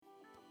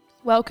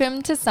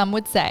Welcome to Some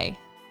Would Say.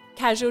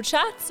 Casual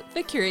chats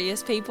for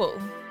curious people.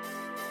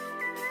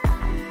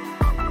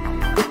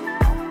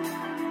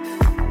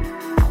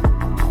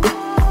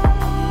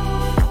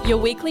 Your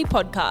weekly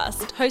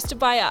podcast, hosted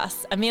by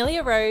us,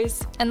 Amelia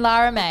Rose And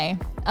Lara May,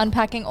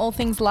 unpacking all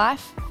things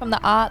life, from the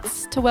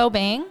arts to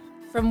well-being,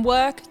 from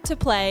work to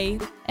play,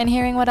 and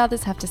hearing what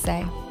others have to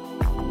say.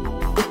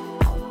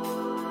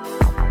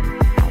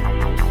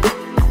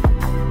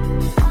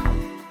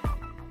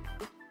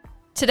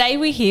 Today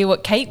we hear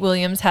what Kate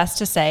Williams has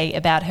to say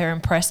about her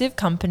impressive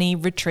company,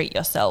 Retreat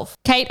Yourself.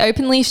 Kate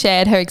openly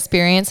shared her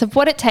experience of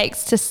what it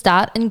takes to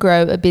start and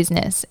grow a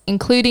business,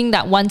 including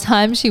that one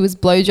time she was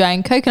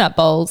blow-drying coconut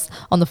bowls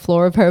on the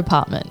floor of her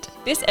apartment.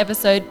 This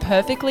episode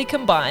perfectly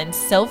combines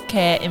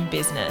self-care and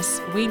business.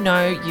 We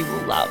know you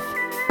will love.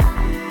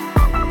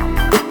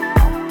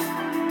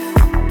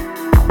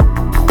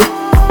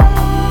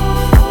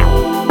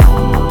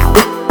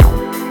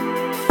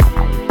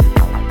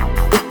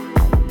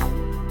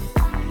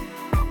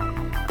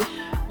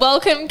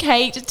 Welcome,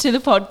 Kate, to the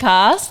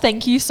podcast.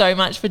 Thank you so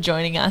much for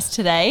joining us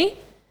today.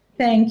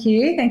 Thank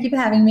you. Thank you for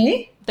having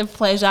me. The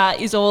pleasure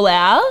is all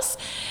ours.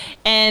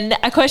 And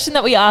a question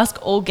that we ask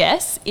all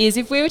guests is,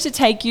 if we were to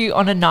take you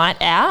on a night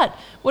out,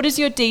 what is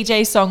your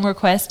DJ song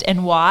request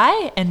and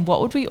why? And what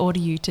would we order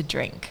you to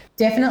drink?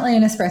 Definitely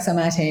an espresso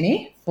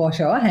martini, for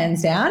sure,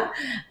 hands down.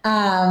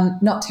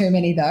 Not too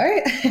many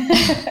though.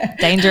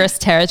 Dangerous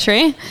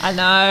territory. I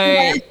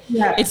know.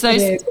 Yeah, it's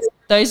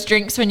those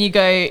drinks when you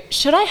go,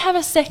 should I have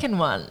a second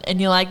one? And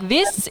you're like,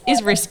 this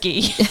is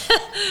risky.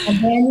 And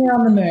then you're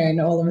on the moon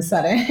all of a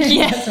sudden.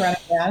 Yeah. Just running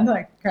around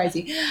like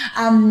crazy.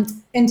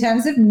 In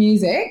terms of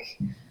music,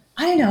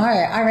 I don't know.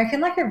 I reckon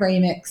like a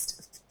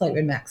remixed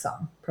Fleetwood Mac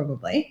song,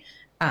 probably.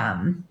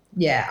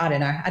 Yeah, I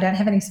don't know. I don't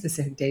have any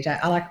specific DJ.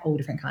 I like all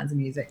different kinds of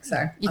music.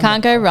 So You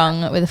can't go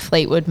wrong with a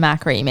Fleetwood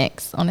Mac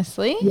remix,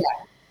 honestly.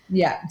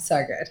 Yeah,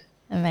 so good.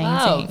 Amazing.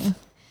 Wow.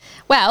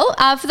 Well,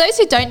 for those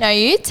who don't know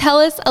you, tell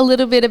us a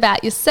little bit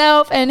about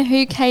yourself and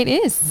who Kate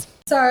is.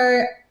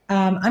 So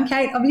I'm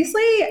Kate.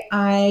 Obviously,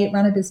 I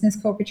run a business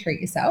called Retreat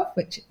Yourself,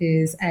 which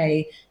is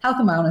a health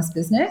and wellness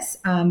business.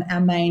 Our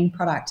main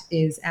product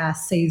is our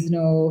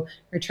seasonal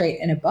retreat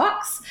in a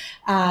box.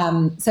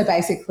 So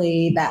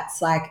basically,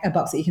 that's like a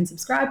box that you can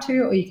subscribe to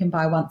or you can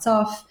buy once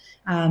off.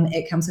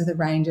 It comes with a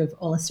range of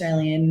all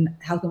Australian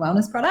health and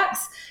wellness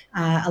products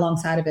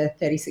alongside of a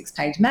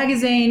 36-page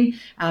magazine.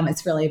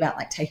 It's really about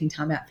like taking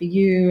time out for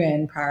you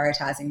and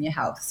prioritising your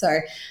health. So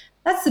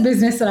that's the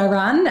business that I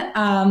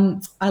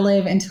run. I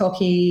live in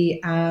Torquay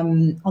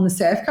on the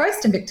Surf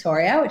Coast in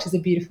Victoria, which is a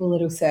beautiful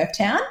little surf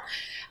town,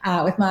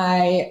 with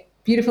my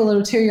beautiful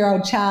little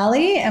 2-year-old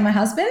Charlie and my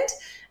husband.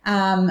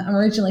 I'm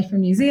originally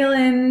from New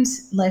Zealand,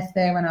 left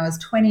there when I was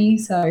 20,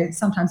 so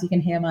sometimes you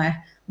can hear my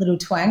little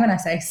twang when I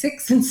say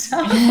 6 and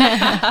stuff.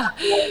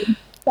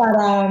 But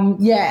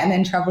and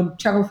then traveled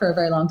for a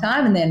very long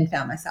time and then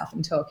found myself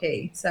in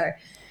Torquay. So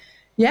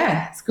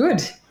yeah, it's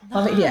good.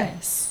 Love it here.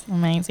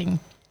 Amazing.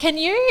 Can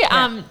you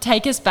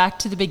take us back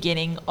to the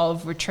beginning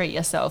of Retreat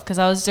Yourself? Because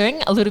I was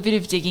doing a little bit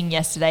of digging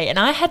yesterday and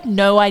I had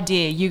no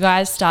idea you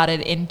guys started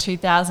in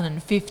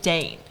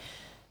 2015.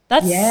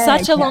 That's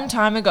such a long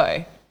time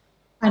ago.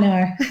 I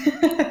know.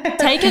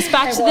 Take us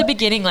back to the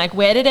beginning. Like,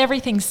 where did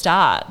everything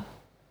start?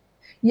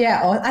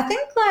 Yeah, I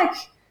think like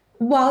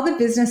while the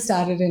business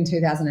started in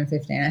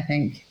 2015, I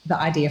think the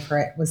idea for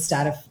it was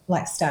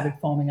started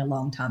forming a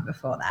long time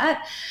before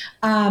that.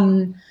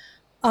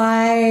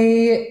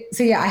 I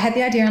had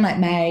the idea in like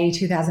May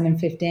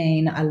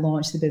 2015. I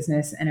launched the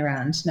business in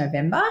around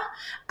November.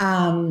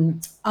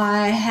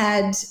 I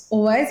had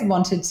always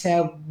wanted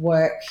to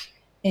work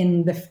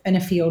in a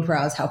field where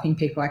I was helping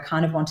people. I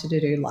kind of wanted to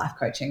do life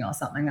coaching or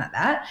something like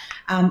that.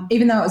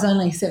 Even though it was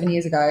only 7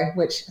 years ago,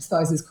 which I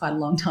suppose is quite a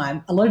long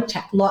time, a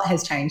lot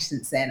has changed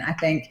since then. I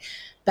think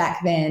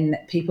back then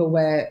people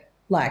were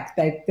like,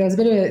 there was a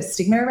bit of a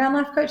stigma around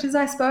life coaches,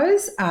 I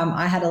suppose.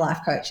 I had a life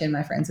coach and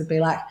my friends would be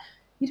like,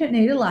 you don't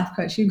need a life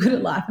coach, you're good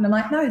at life. And I'm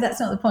like, no, that's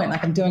not the point.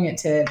 Like, I'm doing it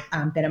to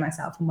better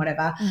myself and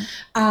whatever.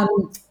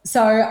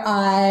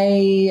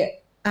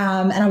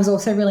 And I was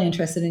also really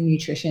interested in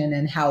nutrition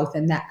and health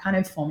and that kind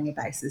of forming a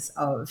basis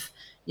of,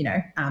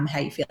 how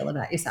you feel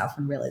about yourself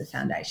and really the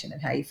foundation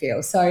of how you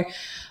feel. So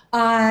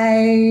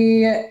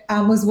I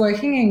was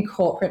working in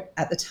corporate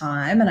at the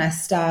time and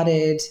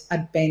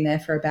I'd been there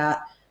for about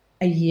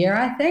a year,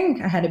 I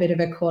think. I had a bit of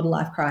a quarter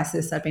life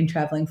crisis. I'd been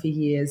traveling for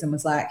years and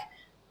was like,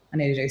 I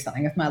need to do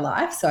something with my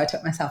life. So I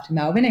took myself to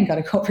Melbourne and got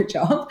a corporate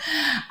job.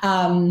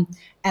 And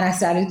I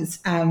started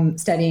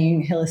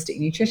studying holistic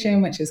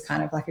nutrition, which is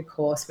kind of like a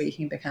course where you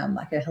can become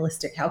like a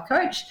holistic health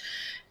coach.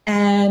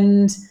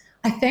 And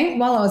I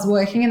think while I was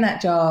working in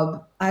that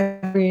job,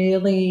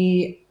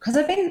 because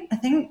I'd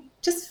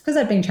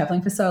been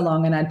traveling for so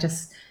long and I'd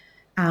just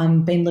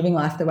been living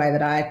life the way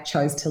that I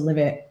chose to live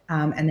it,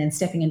 and then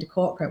stepping into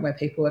corporate where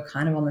people were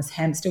kind of on this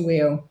hamster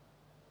wheel,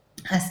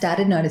 I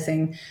started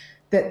noticing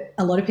that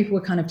a lot of people were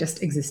kind of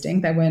just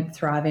existing. They weren't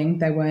thriving.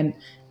 They weren't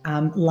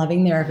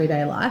loving their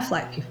everyday life.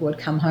 Like people would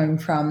come home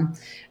from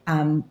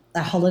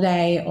a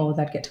holiday, or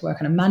they'd get to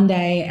work on a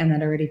Monday and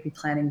they'd already be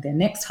planning their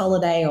next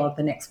holiday or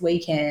the next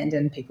weekend,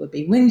 and people would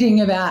be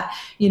whinging about,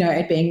 you know,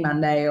 it being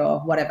Monday or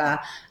whatever.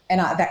 And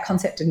that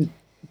concept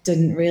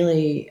didn't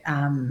really,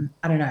 I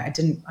don't know, I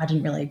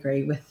didn't really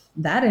agree with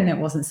that, and it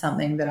wasn't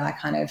something that I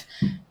kind of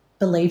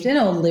believed in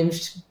or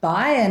lived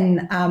by.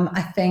 And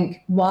I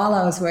think while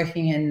I was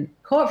working in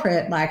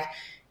corporate, like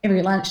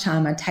every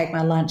lunchtime I'd take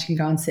my lunch and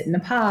go and sit in the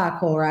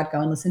park, or I'd go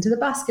and listen to the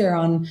busker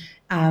on,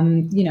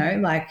 you know,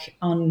 like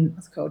on,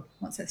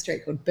 what's that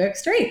street called? Burke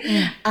Street,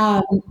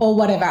 or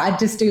whatever. I'd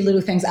just do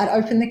little things. I'd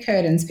open the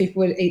curtains.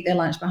 People would eat their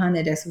lunch behind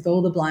their desk with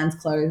all the blinds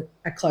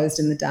closed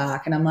in the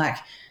dark. And I'm like,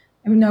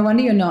 no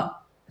wonder you're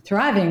not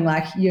thriving.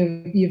 Like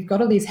you've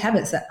got all these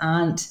habits that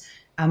aren't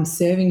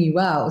serving you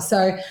well.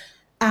 So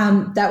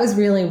that was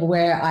really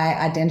where I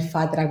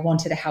identified that I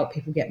wanted to help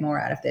people get more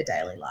out of their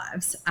daily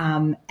lives.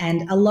 And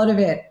a lot of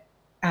it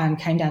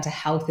came down to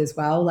health as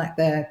well, like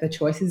the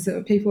choices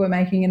that people were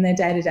making in their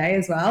day-to-day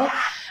as well.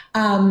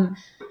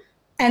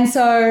 And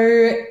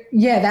so,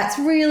 yeah, that's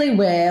really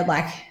where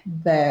like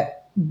the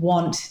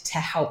want to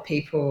help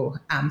people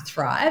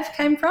thrive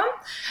came from.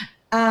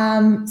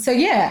 So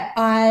yeah,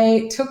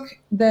 I took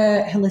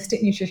the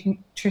holistic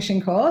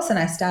nutrition course, and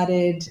I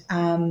started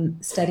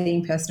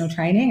studying personal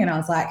training, and I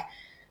was like,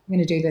 I'm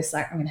going to do this,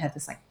 like I'm going to have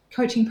this like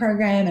coaching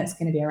program, and it's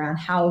going to be around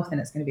health,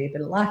 and it's going to be a bit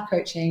of life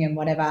coaching and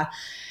whatever.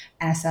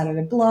 And I started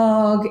a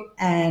blog,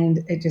 and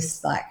it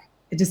just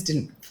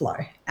didn't flow,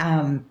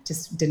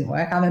 just didn't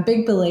work. I'm a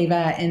big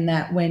believer in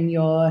that when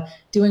you're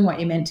doing what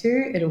you're meant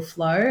to, it'll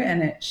flow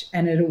and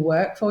it'll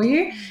work for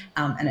you,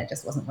 and it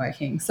just wasn't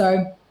working.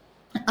 So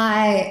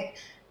I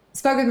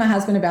spoke with my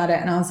husband about it,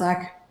 and I was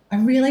like, I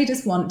really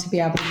just want to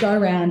be able to go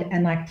around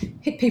and like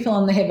hit people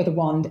on the head with a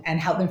wand and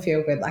help them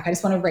feel good. Like I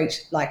just want to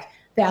reach like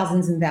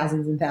thousands and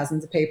thousands and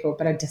thousands of people,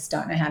 but I just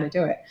don't know how to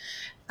do it.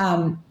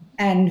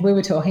 And we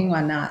were talking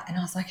one night, and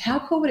I was like, how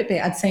cool would it be?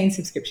 I'd seen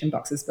subscription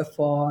boxes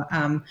before.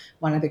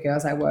 One of the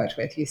girls I worked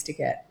with used to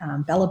get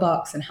Bella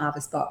Box and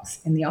Harvest Box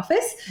in the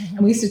office. Mm-hmm.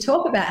 And we used to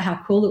talk about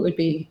how cool it would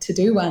be to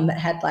do one that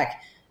had like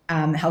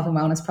health and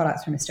wellness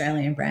products from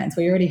Australian brands.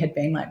 We already had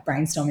been like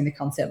brainstorming the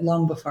concept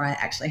long before I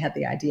actually had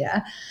the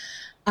idea.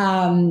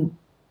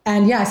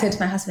 And yeah, I said to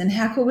my husband,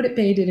 how cool would it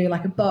be to do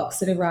like a box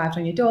that arrived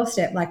on your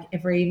doorstep like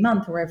every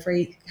month or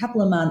every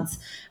couple of months?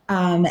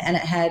 And it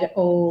had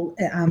all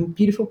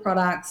beautiful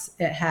products.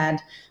 It had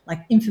like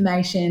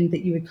information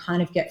that you would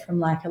kind of get from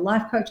like a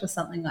life coach or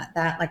something like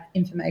that, like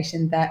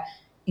information that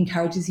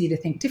encourages you to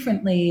think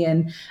differently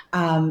and,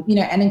 you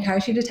know, and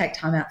encourage you to take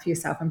time out for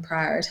yourself and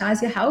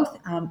prioritize your health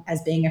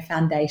as being a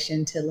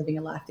foundation to living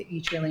a life that you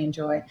truly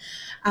enjoy.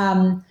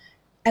 And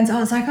so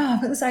I was like, oh,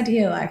 I've got this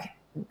idea, like,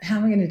 how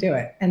am I going to do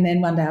it? And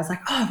then one day I was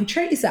like, oh,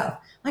 retreat yourself.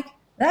 Like,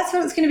 that's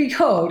what it's going to be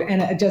called.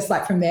 And it just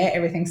like from there,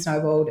 everything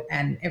snowballed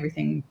and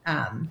everything,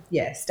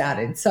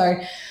 started. So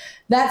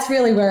that's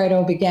really where it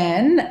all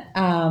began.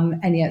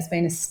 And yeah, it's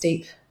been a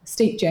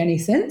steep journey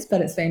since, but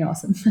it's been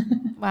awesome.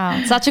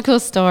 Wow, such a cool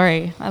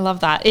story. I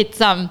love that.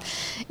 It's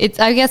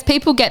I guess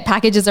people get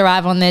packages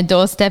arrive on their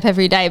doorstep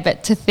every day,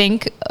 but to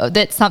think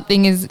that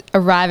something is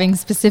arriving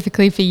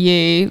specifically for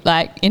you,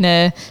 like in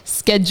a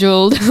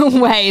scheduled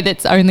way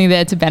that's only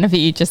there to benefit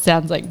you, just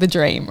sounds like the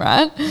dream,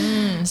 right?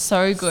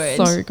 So good.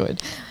 So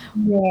good.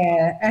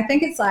 Yeah, I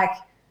think it's like,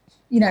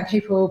 you know,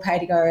 people pay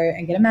to go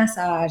and get a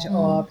massage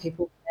or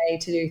people pay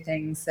to do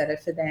things that are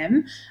for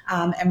them,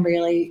 and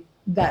really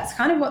that's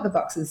kind of what the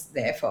box is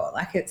there for.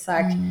 Like it's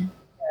like, you know,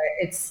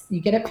 it's,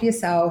 you get it for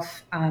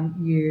yourself.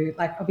 You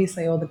like,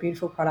 obviously all the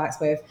beautiful products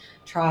we've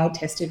tried,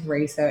 tested,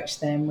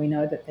 researched them. We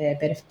know that they're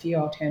better for you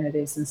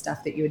alternatives and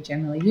stuff that you would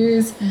generally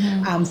use.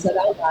 So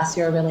that'll last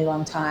you a really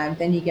long time.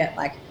 Then you get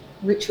like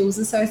rituals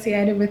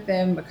associated with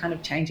them. We're kind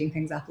of changing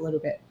things up a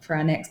little bit for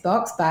our next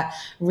box, but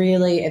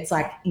really it's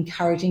like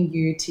encouraging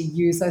you to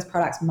use those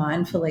products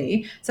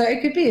mindfully. So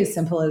it could be as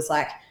simple as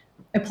like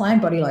applying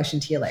body lotion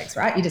to your legs,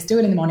 right? You just do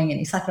it in the morning and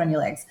you slap it on your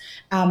legs.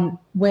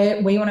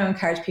 Where we want to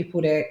encourage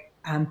people to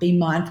be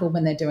mindful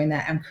when they're doing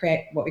that and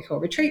create what we call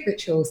retreat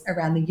rituals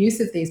around the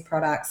use of these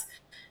products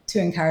to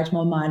encourage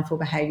more mindful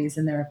behaviors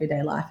in their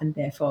everyday life and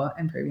therefore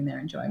improving their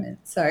enjoyment.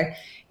 So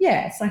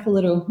yeah, it's like a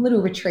little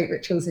retreat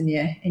rituals in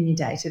your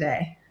day to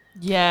day.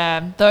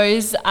 Yeah,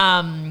 those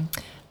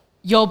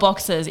your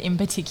boxes in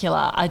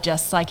particular are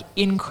just like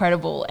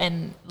incredible.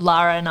 And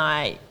Lara and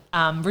I,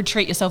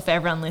 Retreat Yourself, for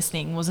everyone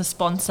listening, was a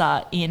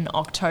sponsor in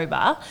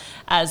October,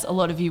 as a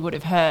lot of you would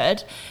have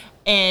heard.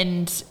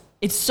 And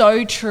it's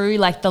so true,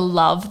 like the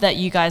love that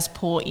you guys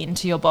pour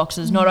into your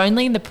boxes, not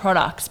only in the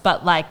products,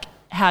 but like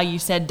how you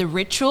said, the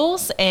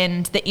rituals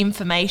and the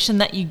information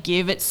that you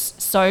give. It's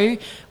so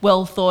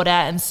well thought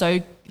out and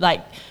so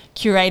like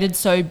curated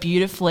so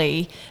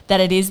beautifully that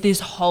it is this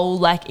whole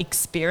like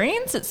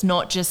experience. It's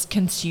not just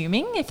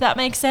consuming, if that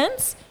makes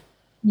sense.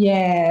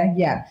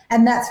 Yeah.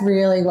 And that's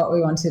really what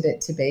we wanted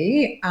it to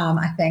be.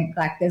 I think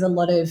like there's a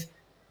lot of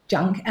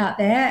junk out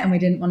there, and we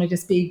didn't want to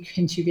just be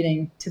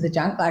contributing to the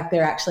junk. Like,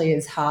 there actually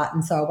is heart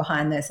and soul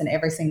behind this, and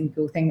every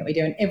single thing that we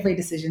do and every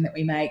decision that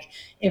we make,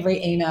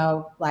 every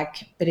email, like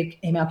bit of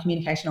email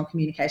communication or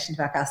communication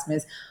to our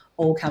customers,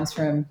 all comes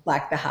from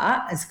like the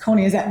heart, as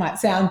corny as that might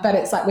sound, but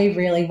it's like we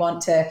really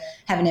want to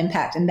have an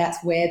impact. And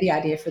that's where the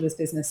idea for this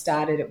business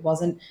started. It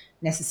wasn't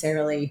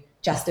necessarily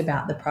just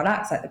about the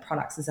products, like the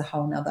products is a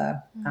whole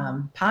nother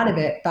part of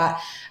it, but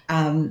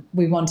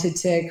we wanted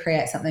to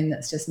create something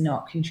that's just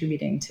not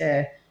contributing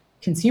to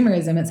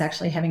consumerism. It's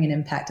actually having an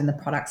impact, and the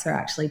products are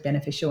actually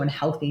beneficial and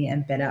healthy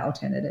and better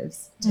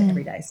alternatives to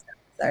everyday stuff.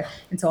 So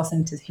it's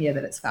awesome to hear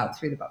that it's felt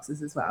through the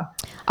boxes as well.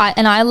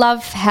 I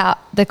love how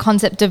the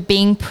concept of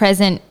being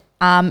present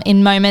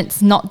in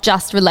moments not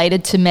just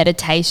related to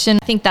meditation.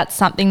 I think that's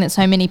something that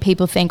so many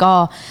people think,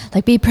 oh,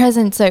 like be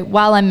present so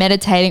while I'm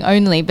meditating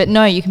only. But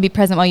no, you can be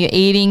present while you're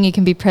eating. You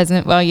can be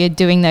present while you're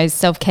doing those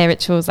self-care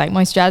rituals like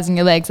moisturizing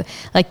your legs.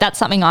 Like that's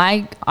something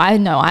I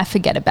know I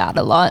forget about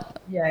a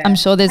lot. Yeah. I'm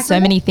sure there's so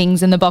many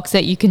things in the box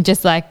that you can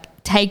just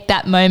like take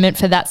that moment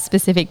for that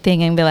specific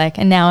thing and be like,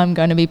 and now I'm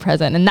going to be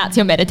present. And that's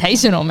your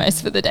meditation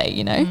almost for the day,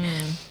 you know?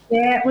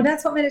 Yeah, well,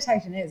 that's what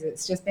meditation is.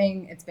 It's just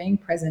being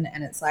present,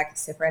 and it's like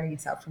separating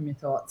yourself from your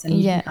thoughts, and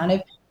you can kind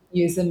of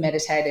use a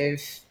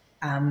meditative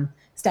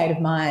state of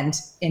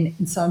mind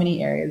in so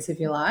many areas of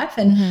your life.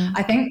 And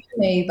I think for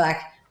me,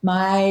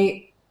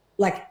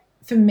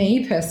 for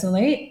me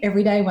personally,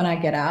 every day when I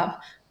get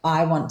up,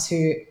 I want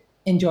to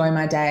enjoy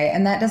my day.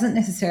 And that doesn't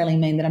necessarily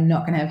mean that I'm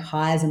not going to have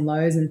highs and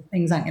lows and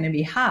things aren't going to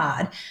be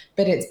hard,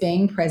 but it's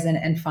being present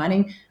and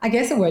finding, I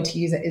guess a word to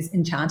use it is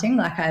enchanting.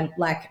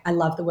 I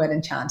love the word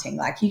enchanting.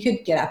 Like you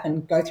could get up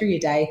and go through your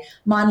day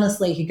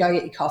mindlessly. You could go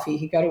get your coffee, you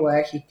could go to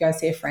work, you could go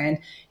see a friend,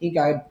 you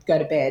go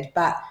to bed.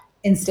 But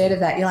instead of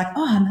that, you're like,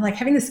 oh, I'm like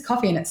having this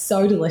coffee and it's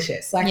so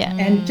delicious.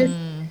 And just,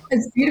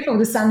 it's beautiful,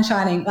 the sun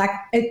shining.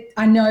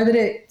 I know that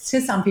it's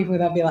to some people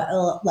they'll be like,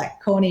 oh, like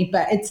corny,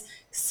 but it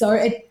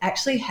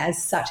actually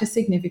has such a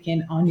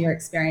significant on your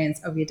experience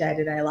of your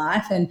day-to-day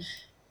life. And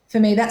for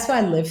me, that's what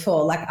I live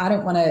for. Like, I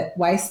don't want to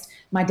waste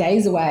my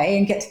days away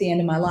and get to the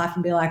end of my life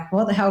and be like,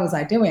 what the hell was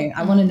I doing?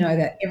 I want to know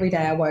that every day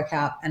I woke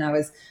up and I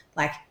was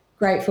like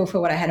grateful for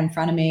what I had in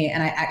front of me,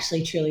 and I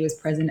actually truly was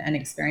present and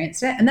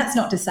experienced it. And that's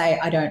not to say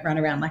I don't run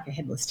around like a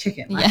headless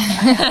chicken.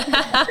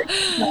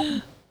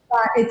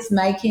 But it's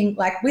making,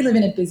 like, we live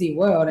in a busy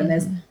world and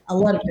there's a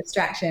lot of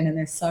distraction and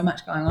there's so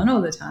much going on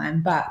all the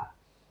time, but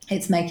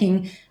it's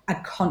making a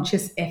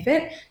conscious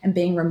effort and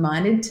being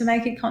reminded to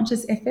make a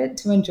conscious effort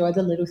to enjoy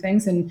the little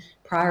things and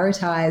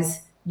prioritize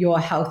your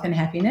health and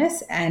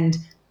happiness. And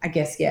I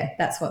guess,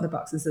 that's what the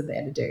boxes are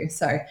there to do.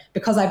 So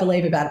because I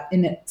believe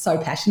in it so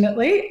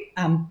passionately,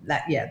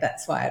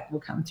 that's why it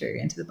will come through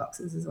into the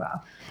boxes as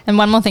well. And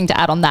one more thing to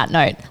add on that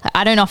note,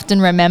 I don't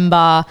often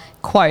remember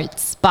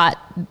quotes, but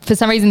for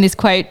some reason this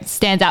quote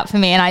stands out for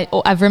me, and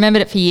I've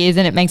remembered it for years,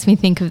 and it makes me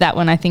think of that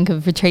when I think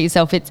of Retreat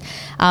Yourself. It's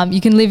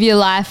you can live your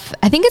life,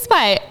 I think it's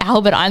by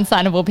Albert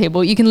Einstein of all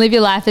people, you can live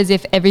your life as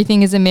if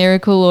everything is a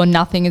miracle or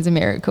nothing is a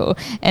miracle.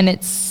 And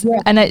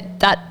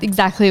that's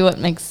exactly what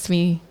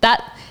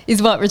that is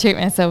what Retreat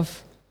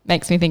Myself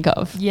makes me think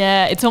of.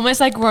 Yeah, it's almost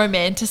like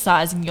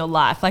romanticizing your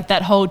life, like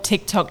that whole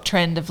TikTok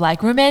trend of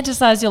like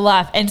romanticize your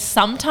life. And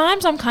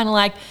sometimes I'm kind of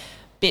like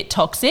bit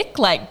toxic,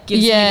 like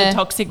gives me the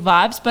toxic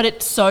vibes, but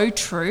it's so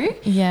true.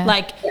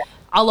 Yeah.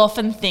 I'll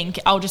often think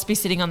I'll just be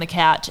sitting on the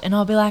couch and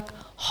I'll be like,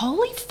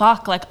 holy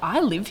fuck, like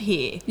I live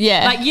here.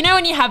 Yeah. Like, you know,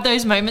 when you have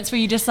those moments where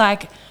you're just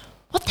like,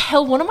 what the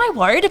hell, what am I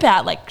worried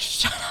about? Like,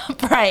 shut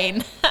up,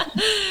 brain.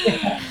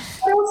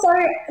 But also,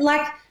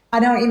 like, I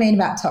know what you mean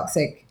about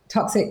toxic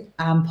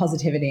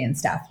positivity and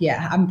stuff.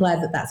 Yeah, I'm glad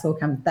that's all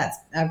come. That's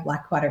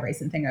like quite a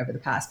recent thing over the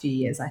past few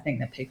years. I think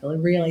that people are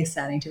really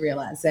starting to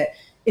realize that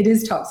it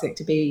is toxic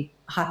to be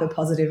hyper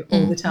positive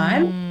all the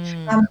time.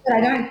 But I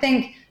don't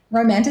think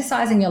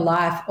romanticizing your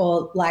life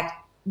or like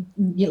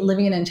you're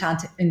living an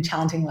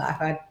enchanting life,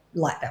 I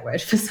like that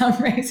word for some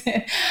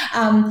reason,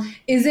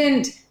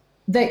 isn't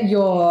that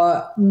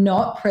you're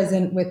not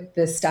present with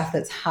the stuff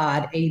that's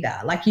hard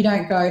either. Like you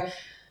don't go,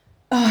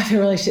 oh, I feel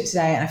really shit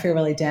today and I feel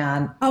really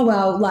down. Oh,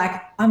 well,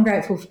 like I'm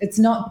grateful. It's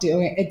not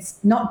doing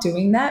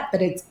that,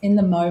 but it's in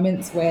the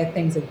moments where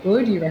things are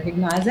good, you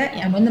recognize it.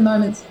 And when the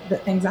moments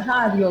that things are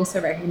hard, you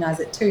also recognize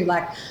it too.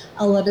 Like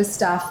a lot of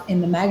stuff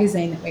in the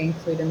magazine that we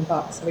include in the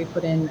box. So we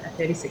put in a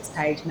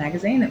 36-page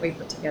magazine that we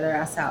put together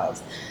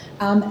ourselves.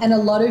 And a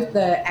lot of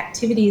the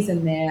activities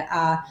in there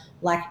are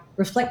like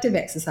reflective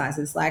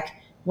exercises, like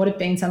what have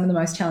been some of the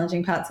most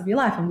challenging parts of your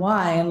life and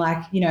why, and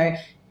like, you know,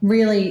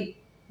 really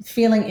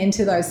feeling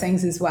into those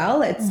things as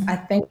well. It's I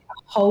think a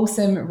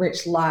wholesome,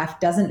 rich life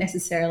doesn't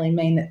necessarily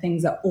mean that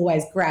things are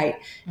always great.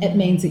 It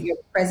means that you're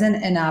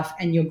present enough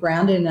and you're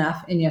grounded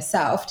enough in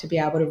yourself to be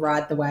able to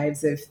ride the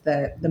waves of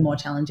the more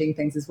challenging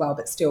things as well,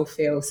 but still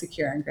feel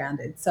secure and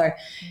grounded. So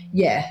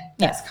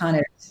that's kind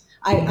of,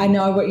 I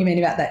know what you mean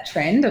about that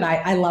trend and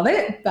I love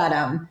it, but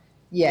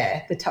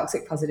the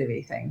toxic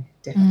positivity thing,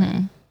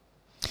 definitely.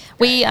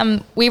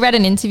 We read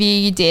an interview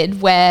you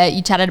did where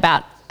you chatted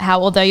about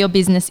how although your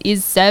business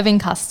is serving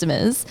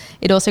customers,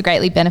 it also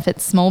greatly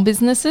benefits small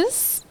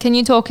businesses. Can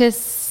you talk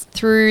us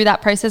through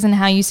that process and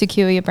how you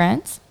secure your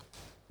brands?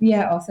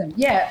 Yeah, awesome.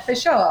 Yeah, for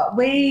sure.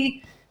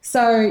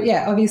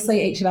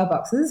 Obviously each of our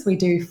boxes, we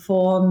do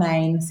 4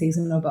 main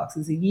seasonal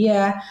boxes a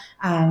year.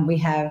 We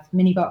have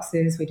mini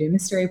boxes, we do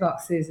mystery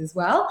boxes as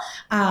well.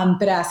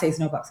 But our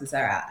seasonal boxes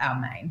are our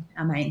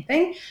main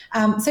thing.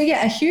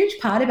 A huge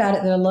part about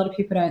it that a lot of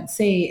people don't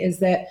see is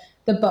that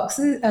the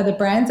boxes, the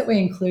brands that we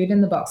include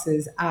in the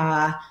boxes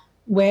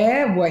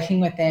we're working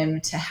with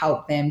them to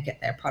help them get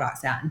their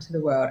products out into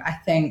the world. I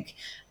think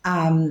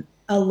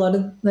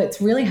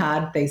it's really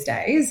hard these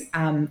days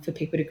for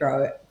people to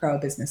grow a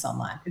business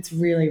online. It's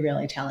really,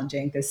 really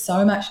challenging. There's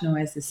so much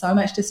noise, there's so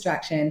much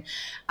distraction,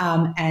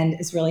 and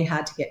it's really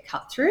hard to get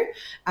cut through,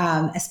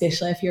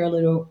 especially if you're a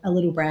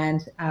little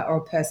brand or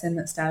a person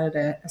that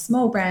started a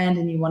small brand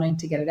and you're wanting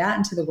to get it out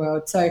into the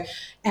world. So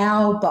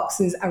our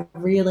boxes are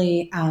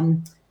really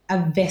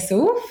a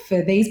vessel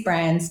for these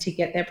brands to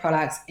get their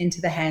products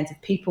into the hands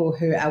of people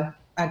who are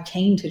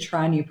keen to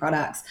try new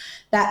products.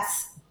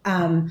 That's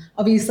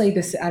obviously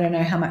this, I don't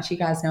know how much you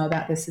guys know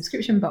about the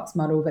subscription box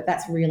model, but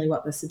that's really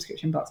what the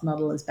subscription box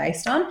model is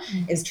based on,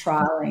 is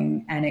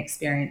trialing and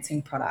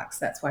experiencing products.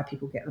 That's why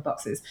people get the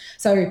boxes.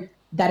 So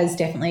that is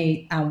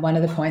definitely one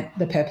of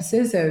the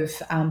purposes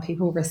of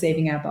people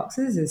receiving our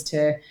boxes is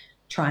to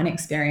try and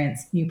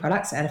experience new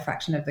products at a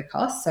fraction of the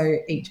cost. So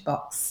each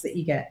box that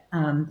you get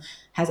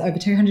has over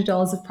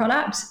 $200 of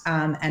product,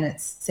 and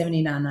it's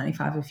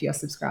 $79.95 if you're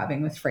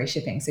subscribing with free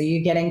shipping. So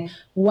you're getting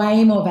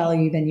way more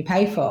value than you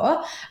pay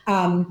for,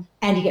 and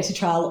you get to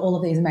trial all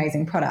of these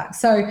amazing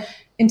products. So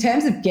in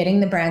terms of getting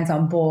the brands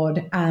on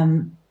board,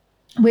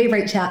 we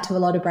reach out to a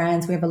lot of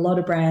brands. We have a lot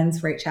of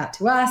brands reach out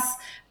to us.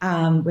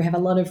 We have a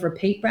lot of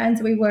repeat brands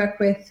that we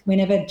work with. We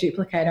never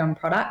duplicate on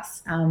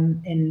products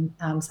in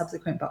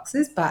subsequent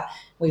boxes, but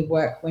we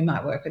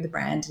might work with a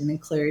brand and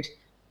include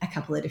a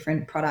couple of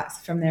different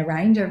products from their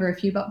range over a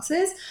few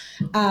boxes.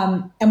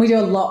 And we do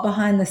a lot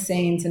behind the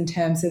scenes in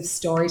terms of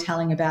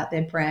storytelling about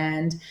their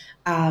brand.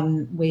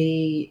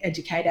 We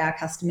educate our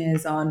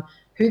customers on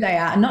who they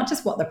are and not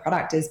just what the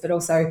product is, but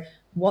also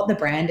what the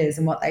brand is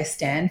and what they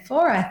stand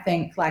for. I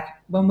think like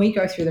when we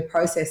go through the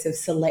process of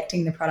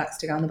selecting the products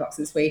to go on the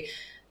boxes, we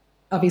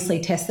obviously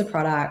test the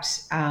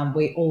product.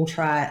 We all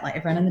try it, like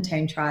everyone in the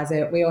team tries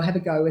it. We all have a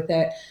go with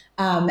it.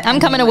 I'm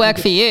coming to work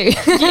for you.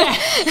 Yeah.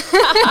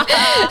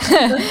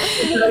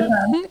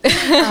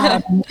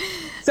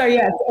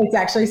 It's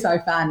actually so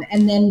fun.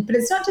 And then, but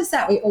it's not just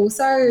that, we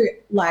also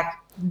like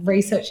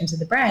research into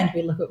the brand.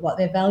 We look at what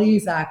their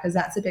values are, because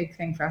that's a big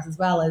thing for us as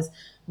well, as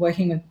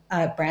working with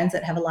brands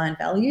that have aligned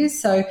values.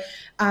 So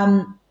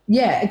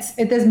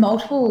there's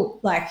multiple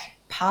like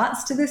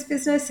parts to this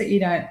business that you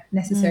don't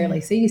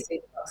necessarily see. You see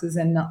the boxes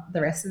and not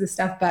the rest of the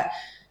stuff, but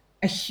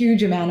a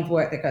huge amount of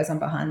work that goes on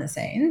behind the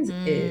scenes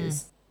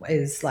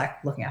is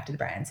like looking after the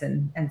brands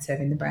and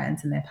serving the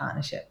brands and their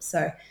partnerships.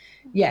 So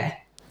yeah,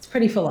 it's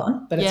pretty full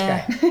on, but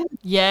it's great.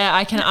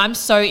 Yeah, I'm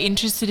so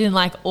interested in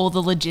like all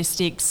the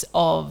logistics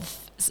of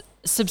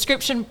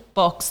subscription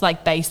box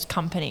like based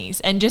companies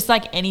and just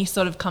like any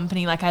sort of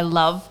company. Like I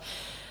love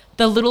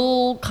the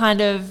little kind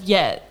of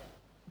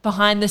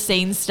behind the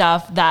scenes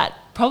stuff that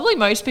probably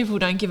most people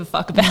don't give a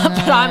fuck about,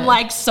 but I'm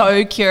like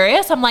so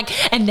curious. I'm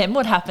like, and then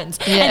what happens?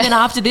 Yeah. And then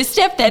after this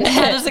step, then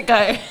how does it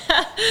go?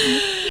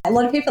 A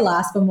lot of people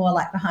ask for more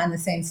like behind the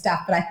scenes stuff,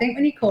 but I think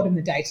when you call them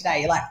the day to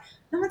day, you're like,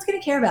 no one's going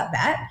to care about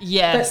that.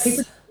 Yes.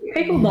 But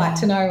people like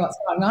to know what's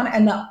going on,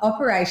 and the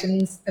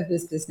operations of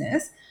this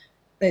business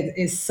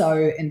is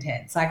so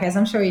intense. Like, as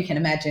I'm sure you can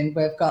imagine,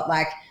 we've got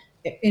like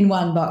in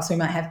one box, we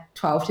might have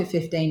 12 to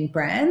 15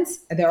 brands.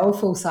 They're all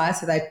full size,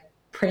 so they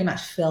pretty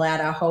much fill out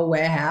our whole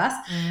warehouse.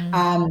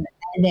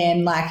 And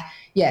then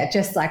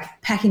just like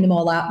packing them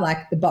all up,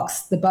 like the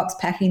box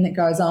packing that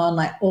goes on,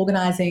 like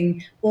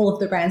organizing all of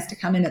the brands to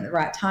come in at the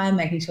right time,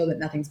 making sure that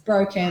nothing's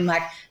broken.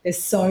 Like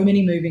there's so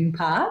many moving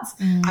parts.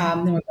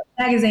 Then we've got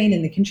the magazine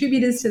and the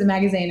contributors to the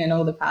magazine and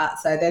all the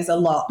parts. So there's a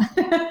lot.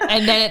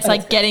 And then it's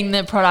like getting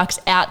the products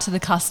out to the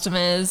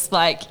customers,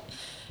 like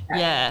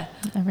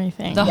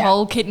everything, the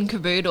whole kit and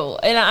caboodle.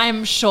 And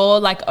I'm sure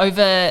like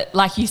over,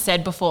 like you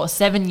said before,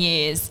 7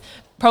 years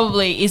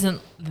probably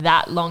isn't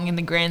that long in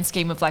the grand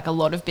scheme of like a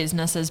lot of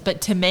businesses,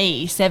 but to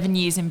me 7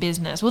 years in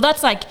business, well,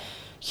 that's like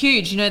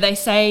huge. You know, they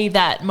say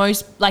that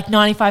most like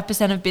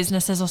 95% of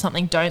businesses or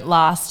something don't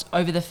last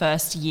over the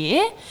first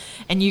year,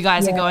 and you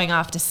guys are going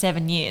after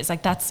 7 years.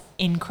 Like that's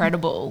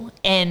incredible.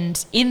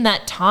 And in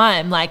that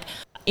time, like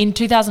in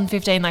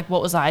 2015, like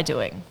what was I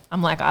doing?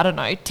 I'm like, I don't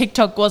know,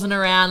 TikTok wasn't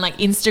around, like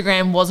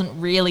Instagram wasn't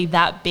really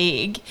that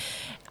big.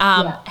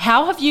 How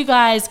have you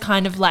guys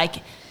kind of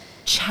like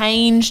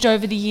changed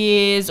over the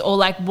years, or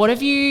like what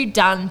have you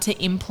done to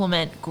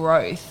implement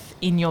growth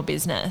in your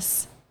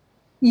business?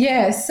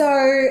 Yeah,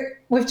 so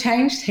we've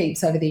changed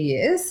heaps over the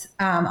years.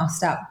 I'll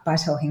start by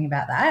talking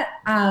about that.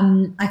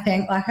 I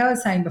think, like I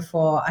was saying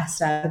before, I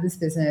started this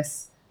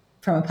business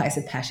from a place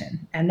of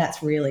passion, and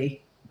that's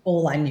really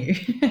all I knew.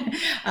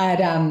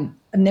 I'd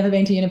never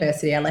been to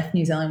university. I left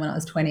New Zealand when I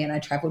was 20 and I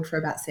traveled for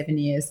about 7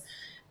 years.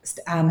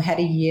 Had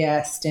a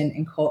year stint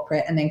in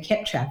corporate and then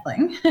kept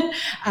traveling.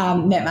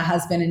 Met my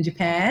husband in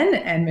Japan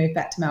and moved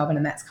back to Melbourne,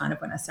 and that's kind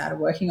of when I started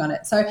working on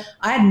it. So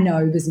I had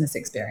no business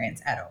experience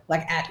at all,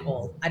 like at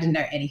all. I didn't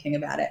know anything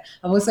about it.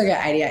 I've also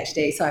got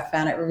ADHD, so I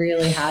found it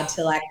really hard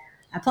to like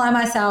apply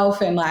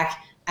myself and like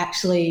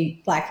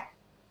actually like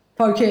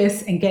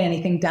focus and get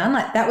anything done.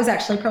 Like that was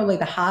actually probably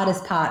the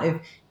hardest part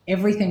of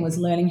everything, was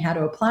learning how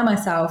to apply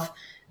myself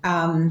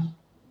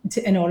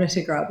in order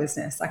to grow a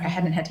business. Like I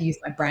hadn't had to use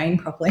my brain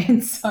properly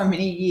in so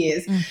many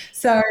years.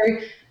 So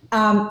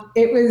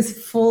it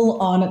was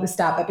full on at the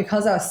start, but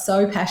because I was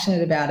so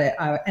passionate about it,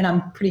 and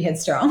I'm pretty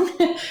headstrong,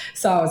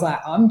 so I was like,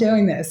 I'm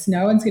doing this.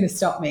 No one's going to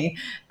stop me.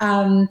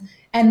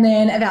 And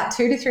then about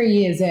 2 to 3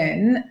 years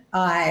in,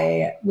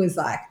 I was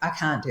like, I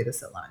can't do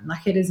this alone.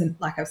 Like it isn't,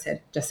 like I've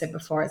just said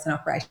before, it's an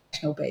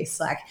operational beast,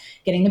 like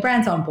getting the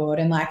brands on board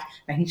and like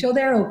making sure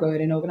they're all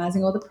good and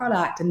organizing all the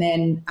product. And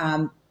then,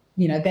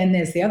 then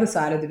there's the other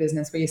side of the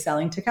business where you're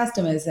selling to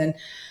customers. And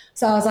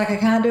so I was like, I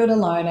can't do it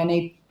alone. I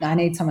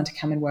need someone to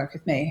come and work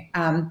with me.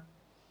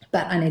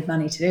 But I need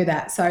money to do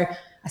that. So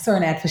I saw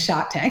an ad for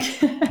Shark Tank.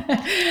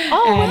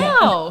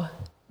 Wow.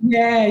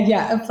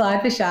 Yeah.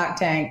 Applied for Shark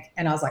Tank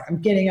and I was like,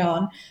 I'm getting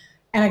on.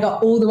 And I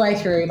got all the way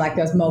through, like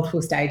there was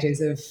multiple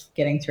stages of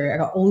getting through. I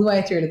got all the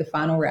way through to the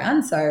final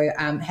round. So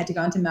had to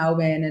go into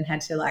Melbourne and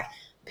had to like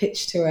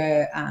pitch to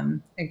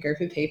a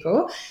group of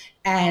people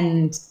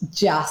and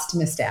just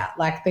missed out.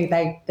 Like the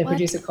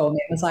producer called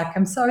me and was like,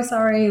 I'm so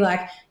sorry,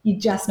 like you're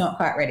just not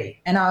quite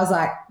ready. And I was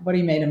like, what do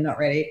you mean I'm not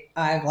ready?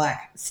 I've like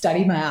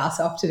studied my ass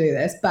off to do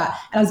this. And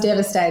I was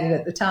devastated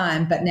at the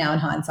time, but now in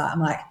hindsight, I'm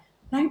like,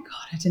 thank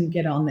God I didn't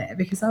get on there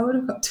because I would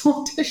have got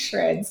torn to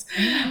shreds.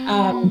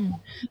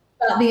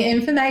 But the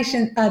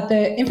information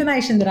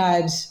that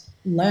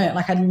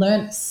I'd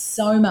learned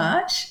so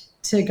much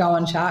to go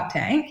on Shark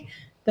Tank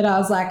that I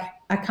was like,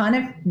 I kind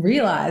of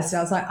realized,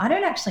 I was like, I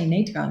don't actually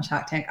need to go on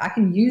Shark Tank. I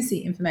can use the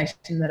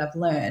information that I've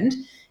learned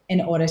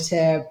in order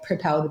to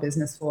propel the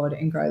business forward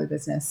and grow the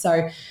business.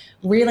 So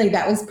really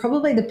that was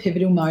probably the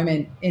pivotal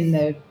moment in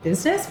the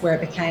business where it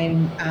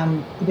became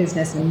the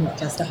business and not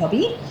just a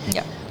hobby.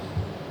 Yeah.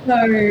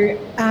 So,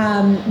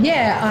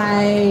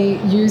 I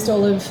used I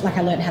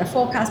learned how to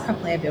forecast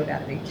properly. I built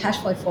out a big cash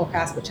flow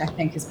forecast, which I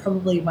think is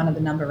probably one of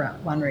the number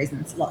one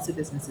reasons lots of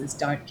businesses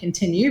don't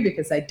continue,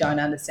 because they don't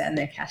understand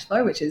their cash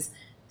flow, which is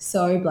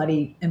so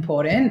bloody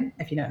important.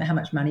 If you don't know how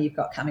much money you've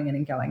got coming in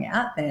and going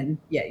out, then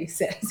you're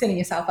setting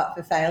yourself up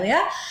for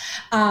failure.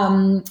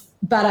 And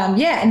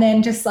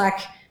then just like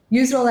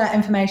used all that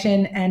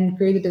information and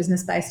grew the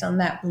business based on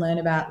that, learn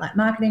about like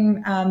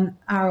marketing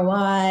ROI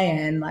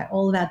and like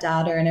all of our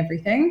data and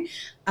everything.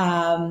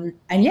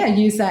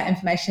 Use that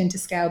information to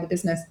scale the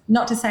business.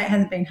 Not to say it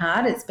hasn't been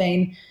hard. It's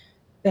been,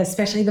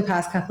 especially the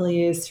past couple of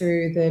years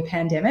through the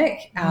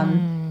pandemic,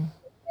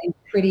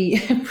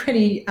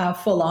 pretty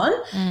full on,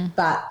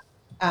 but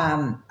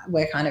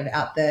we're kind of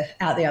out the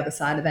other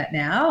side of that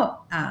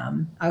now.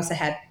 I also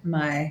had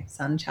my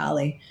son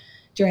Charlie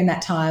during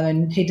that time,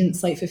 and he didn't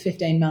sleep for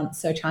 15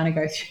 months. So trying to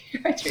go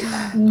through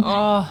that and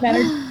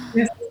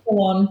manage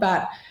full on,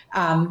 but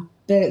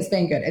it's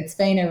been good. It's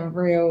been a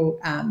real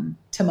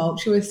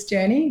tumultuous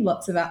journey,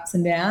 lots of ups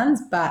and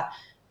downs, but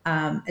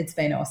it's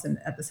been awesome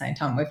at the same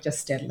time. We've just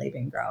steadily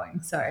been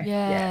growing. So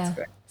yeah, it's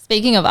good.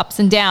 Speaking of ups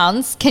and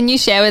downs, can you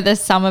share with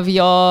us some of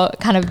your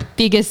kind of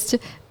biggest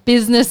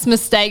business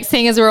mistakes,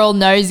 seeing as we're all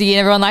nosy and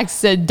everyone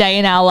likes a day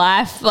in our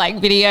life like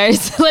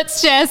videos?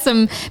 Let's share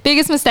some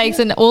biggest mistakes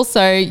and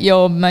also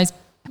your most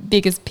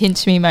biggest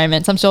pinch me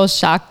moments. I'm sure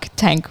Shark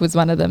Tank was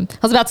one of them. I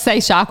was about to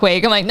say Shark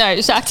Week. I'm like,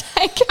 no, Shark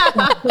Tank.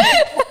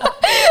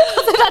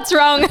 That's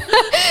wrong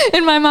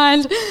in my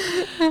mind.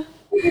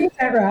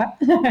 Right.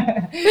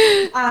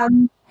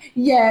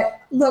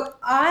 Look,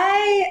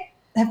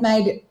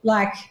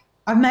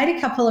 I've made a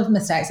couple of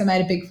mistakes. I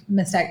made a big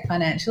mistake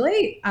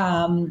financially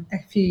a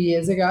few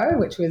years ago,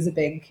 which was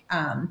a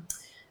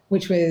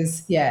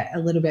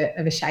little bit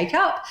of a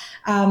shake-up.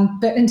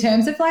 But in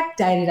terms of like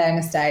day-to-day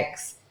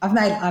mistakes, I've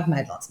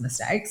made lots of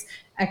mistakes.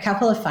 A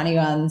couple of funny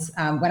ones.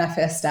 When I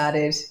first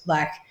started,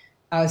 like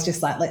I was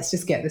just like, let's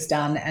just get this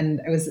done.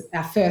 And it was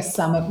our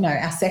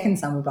second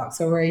summer box.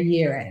 So we're a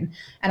year in.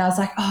 And I was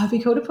like, it'd be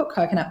cool to put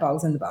coconut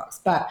bowls in the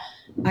box. But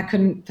I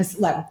couldn't,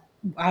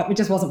 it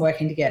just wasn't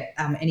working to get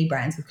any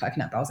brands with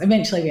coconut bowls.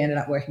 Eventually we ended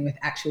up working with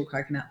actual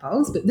coconut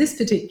bowls. But this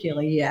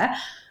particular year,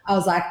 I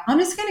was like, I'm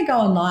just going to go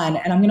online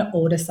and I'm going to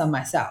order some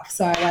myself.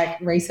 So I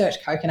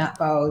researched coconut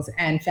bowls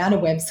and found a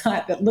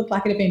website that looked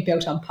like it had been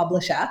built on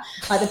Publisher.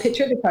 Like the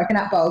picture of the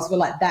coconut bowls were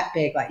like that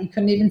big, like you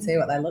couldn't even see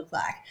what they looked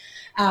like.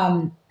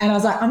 And I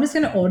was like, I'm just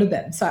going to order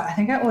them. So I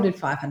think I ordered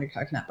 500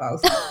 coconut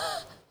bowls.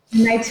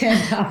 And they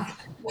turned up.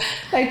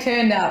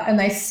 And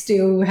they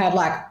still had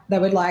they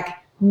were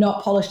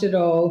not polished at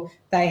all.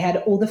 They had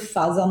all the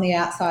fuzz on the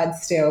outside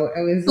still.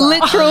 It was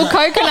literal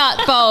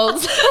coconut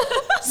bowls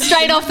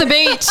straight off the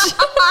beach.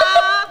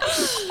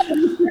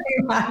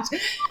 Pretty much.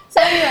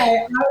 So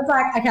anyway, I was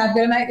like, okay, I've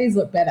got to make these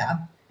look better.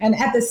 And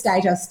at this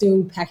stage, I was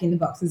still packing the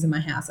boxes in my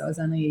house. I was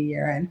only a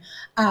year in.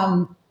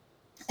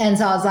 And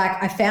so I was like,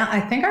 I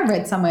think I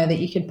read somewhere that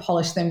you could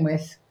polish them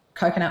with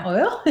coconut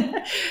oil.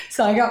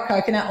 So I got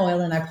coconut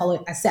oil and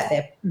I sat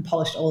there and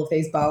polished all of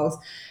these bowls,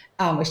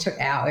 which took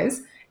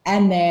hours.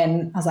 And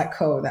then I was like,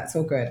 cool, that's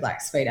all good,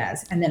 like sweet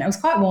as. And then it was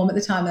quite warm at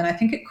the time. And I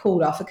think it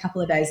cooled off a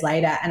couple of days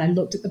later. And I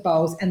looked at the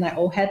bowls and they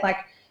all had like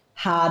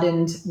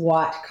hardened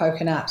white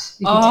coconut.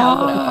 You can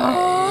tell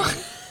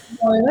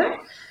that.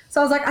 So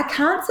I was like, I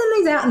can't send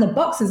these out in the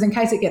boxes in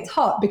case it gets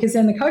hot, because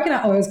then the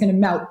coconut oil is going to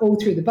melt all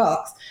through the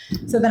box.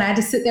 So then I had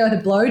to sit there with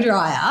a blow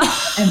dryer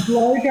and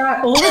blow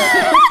dry all of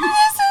it.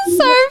 This is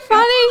so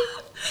funny.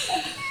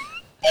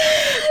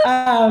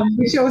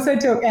 Which also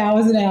took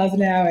hours and hours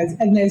and hours.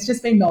 And there's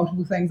just been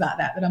multiple things like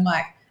that I'm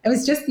like, it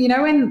was just,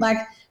 when like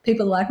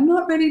people are like, I'm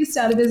not ready to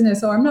start a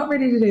business, or I'm not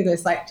ready to do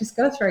this, like just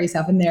got to throw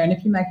yourself in there. And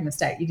if you make a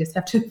mistake, you just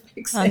have to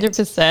fix it.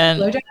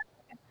 100%.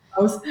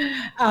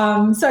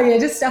 So yeah,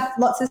 just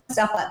lots of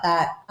stuff like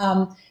that.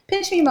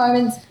 Pinch me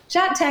moments,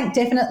 Shark Tank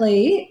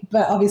definitely,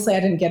 but obviously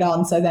I didn't get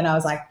on. So then I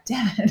was like,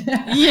 damn it.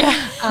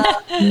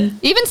 Yeah.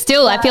 Even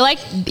still, I feel like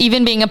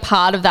even being a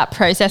part of that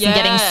process and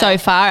getting so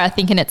far, I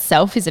think in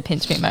itself is a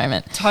pinch me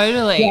moment.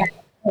 Totally. Yeah,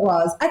 it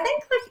was. I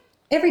think like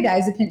every day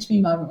is a pinch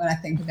me moment when I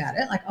think about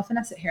it. Like often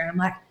I sit here and I'm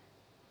like,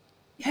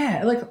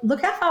 yeah, like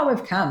look how far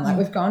we've come. Like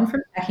we've gone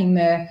from packing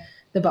the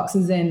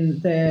boxes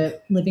in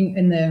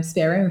the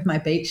spare room of my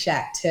beach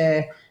shack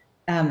to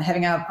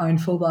having our own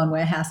full-blown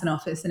warehouse and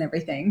office and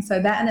everything.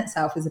 So that in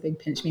itself is a big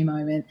pinch me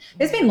moment.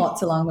 There's been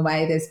lots along the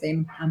way. There's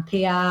been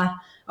PR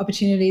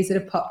opportunities that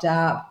have popped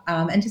up,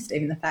 and just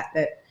even the fact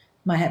that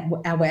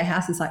our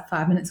warehouse is like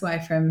 5 minutes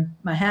away from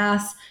my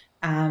house.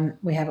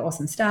 We have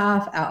awesome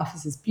staff. Our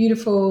office is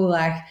beautiful.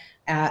 Like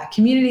our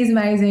community is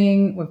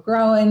amazing. We've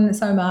grown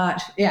so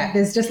much. Yeah,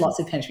 there's just lots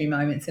of pinch me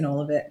moments in all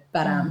of it.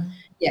 But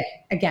yeah,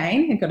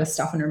 again, I've got to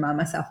stop and remind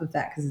myself of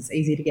that, because it's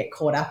easy to get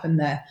caught up in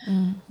the,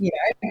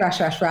 rush.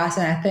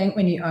 And I think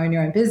when you own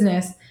your own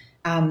business,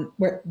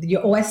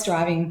 you're always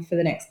striving for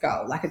the next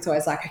goal. Like it's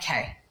always like,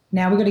 okay,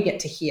 now we've got to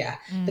get to here.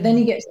 But then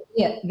you get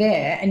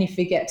there and you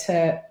forget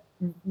to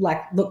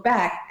like look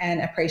back and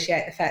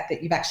appreciate the fact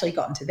that you've actually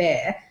gotten to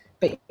there.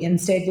 But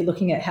instead you're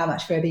looking at how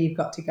much further you've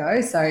got to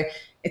go. So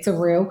it's a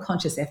real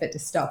conscious effort to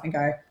stop and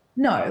go,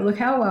 no, look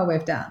how well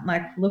we've done.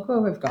 Like, look where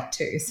we've got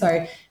to.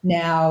 So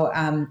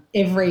now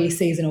every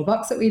seasonal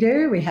box that we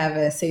do, we have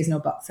a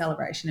seasonal box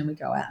celebration, and we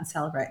go out and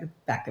celebrate the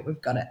fact that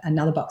we've got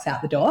another box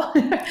out the door.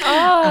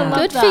 Oh,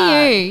 good for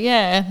you.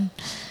 Yeah.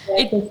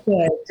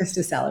 Just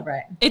to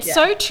celebrate. It's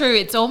so true.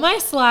 It's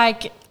almost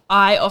like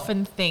I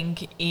often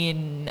think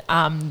in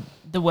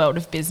the world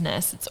of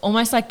business, it's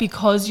almost like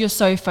because you're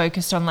so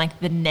focused on like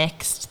the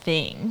next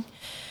thing,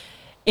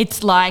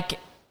 it's like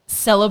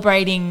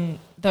celebrating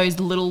those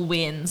little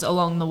wins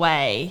along the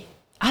way.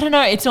 I don't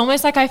know. It's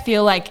almost like I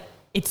feel like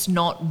it's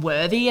not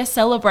worthy a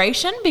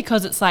celebration,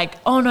 because it's like,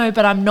 oh no,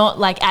 but I'm not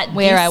like at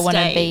where I want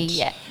to be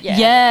yet.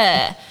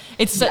 Yeah.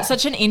 It's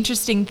such an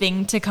interesting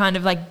thing to kind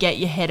of like get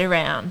your head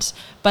around,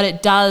 but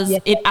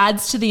it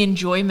adds to the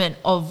enjoyment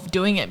of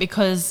doing it,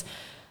 because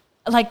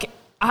like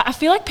I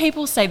feel like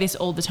people say this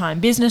all the time,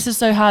 business is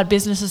so hard,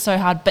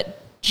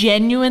 but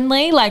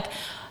genuinely, like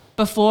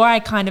before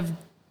I kind of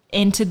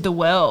entered the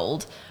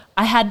world,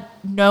 I had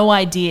no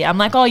idea. I'm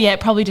like, oh yeah, it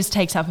probably just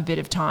takes up a bit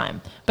of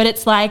time. But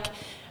it's like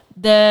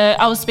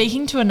I was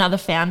speaking to another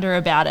founder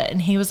about it,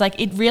 and he was like,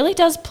 it really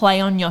does play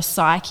on your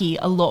psyche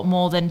a lot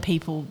more than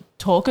people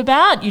talk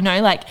about,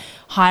 like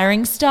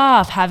hiring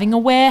staff, having a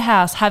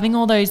warehouse, having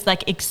all those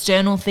like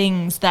external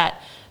things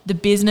that the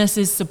business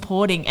is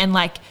supporting, and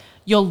like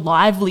your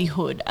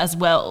livelihood as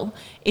well.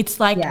 It's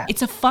like,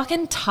 it's a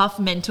fucking tough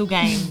mental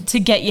game to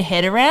get your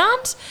head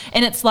around.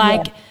 And it's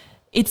like,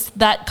 it's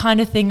that kind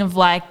of thing of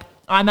like,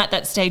 I'm at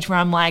that stage where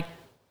I'm like,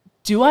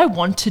 do I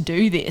want to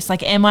do this?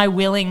 Like, am I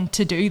willing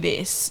to do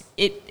this?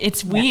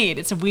 It's weird.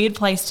 It's a weird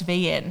place to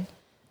be in.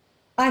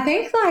 I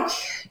think like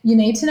you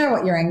need to know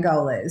what your end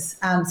goal is.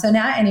 So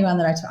now anyone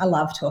that I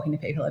love talking to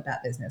people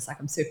about business, like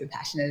I'm super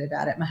passionate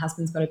about it. My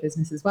husband's got a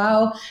business as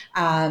well.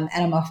 And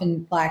I'm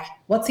often like,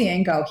 what's the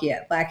end goal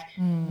here? Like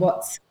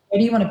where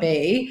do you want to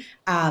be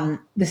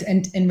this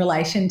in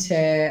relation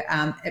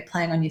to it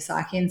playing on your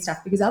psyche and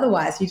stuff? Because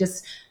otherwise you're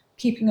just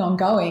keeping on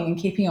going.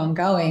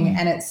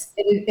 And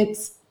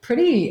it's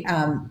pretty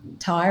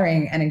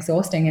tiring and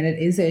exhausting, and it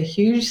is a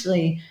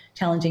hugely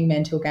challenging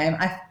mental game.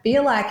 I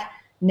feel like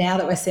now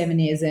that we're 7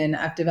 years in,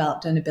 I've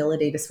developed an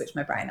ability to switch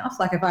my brain off.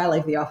 Like if I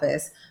leave the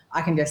office,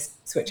 I can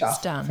just switch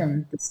off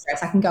from the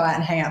stress. I can go out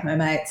and hang out with my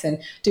mates and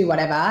do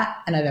whatever,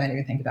 and I don't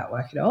even think about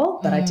work at all.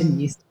 But I didn't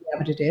used to be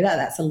able to do that.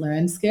 That's a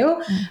learned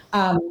skill.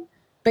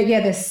 But yeah,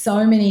 there's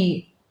so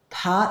many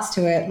parts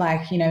to it,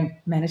 like,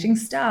 managing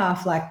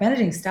staff. Like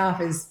managing staff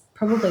is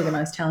probably the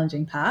most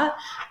challenging part,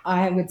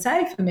 I would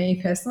say, for me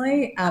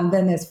personally.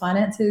 Then there's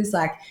finances,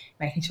 like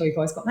making sure you've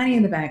always got money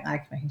in the bank,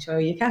 like making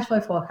sure your cash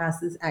flow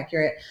forecast is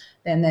accurate.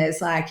 Then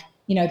there's like,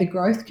 the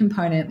growth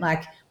component,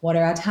 like what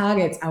are our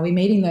targets? Are we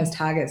meeting those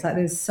targets? Like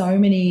there's so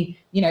many,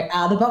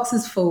 are the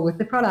boxes full with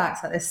the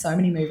products? Like there's so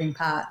many moving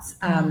parts.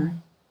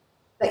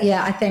 But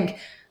yeah, I think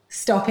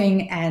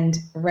stopping and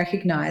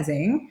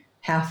recognizing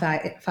how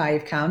far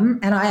you've come.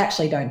 And I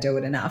actually don't do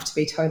it enough, to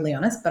be totally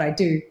honest, but I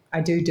do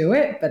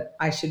it, but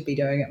I should be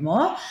doing it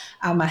more.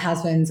 My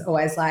husband's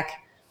always like,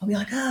 I'll be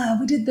like,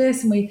 we did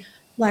this and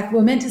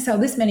we're meant to sell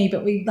this many,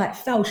 but we like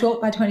fell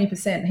short by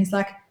 20%. And he's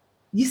like,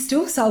 you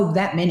still sold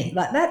that many.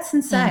 Like, that's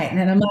insane.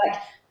 And I'm like,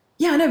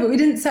 yeah, I know, but we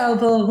didn't sell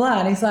blah, blah, blah.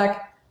 And he's like,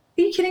 are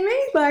you kidding me?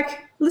 Like,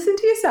 listen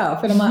to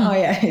yourself. And I'm like, oh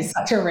yeah, he's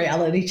such a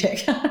reality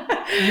check.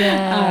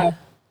 Yeah.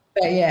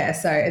 But yeah,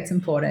 so it's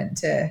important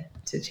to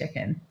check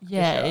in.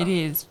 Yeah, sure. It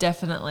is,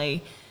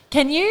 definitely.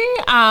 Can you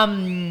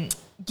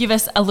give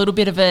us a little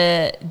bit of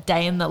a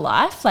day in the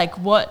life? Like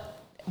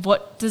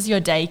what does your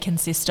day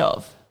consist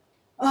of?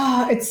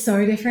 Oh, it's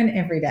so different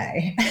every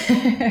day.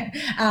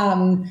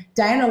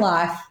 Day in the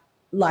life,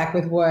 like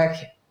with work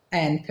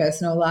and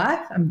personal life,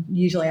 I'm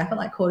usually up at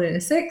like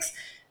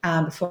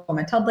 5:45 before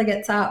my toddler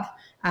gets up.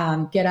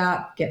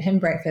 Get him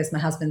breakfast. My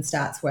husband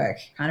starts work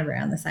kind of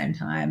around the same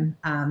time.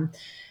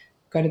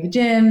 Go to the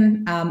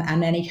gym. Our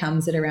nanny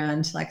comes at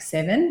around like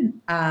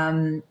 7,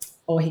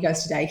 or he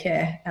goes to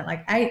daycare at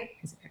like 8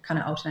 because it kind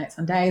of alternates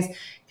on days.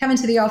 Come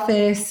into the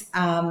office,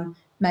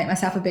 make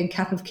myself a big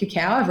cup of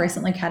cacao. I've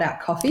recently cut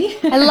out coffee.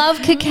 I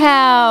love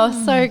cacao.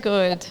 So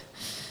good.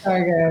 So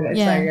good. It's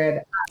so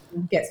good.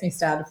 Gets me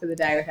started for the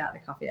day. Without the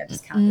coffee, I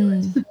just can't do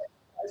it. It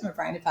blows my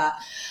brain apart.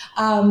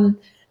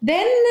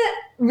 Then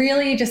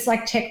really just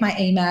like check my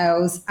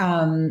emails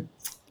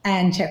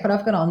and check what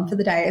I've got on for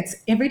the day.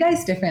 Every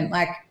day's different.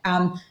 Like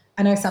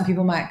I know some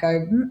people might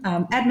go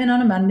admin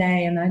on a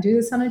Monday and I do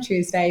this on a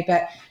Tuesday,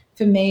 but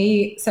for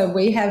me, so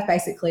we have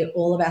basically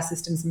all of our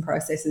systems and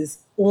processes,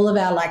 all of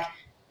our like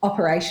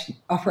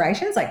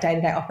operations, like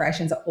day-to-day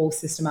operations are all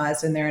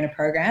systemized and they're in a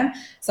program.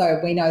 So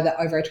we know that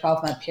over a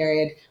 12-month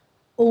period,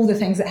 all the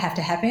things that have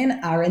to happen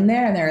are in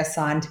there and they're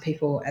assigned to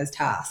people as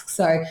tasks.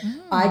 So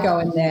I go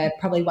in there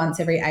probably once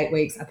every 8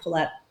 weeks. I pull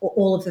out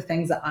all of the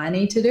things that I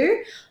need to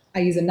do. I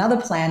use another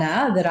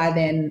planner that I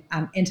then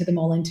enter them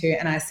all into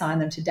and I assign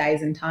them to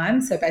days and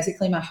times. So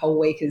basically my whole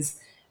week is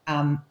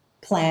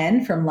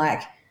planned from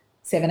like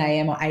 7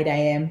 a.m. or 8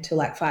 a.m. to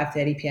like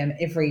 5:30 p.m.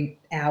 Every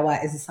hour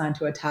is assigned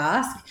to a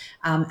task.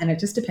 And it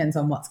just depends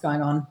on what's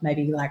going on.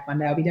 Maybe like one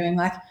day I'll be doing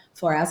like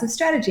 4 hours of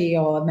strategy,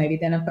 or maybe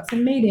then I've got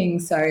some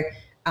meetings. So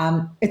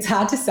it's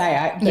hard to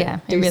say.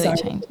 It really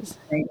changes.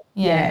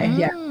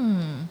 Yeah.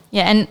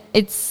 Yeah, and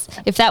it's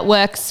if that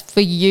works for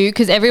you,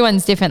 because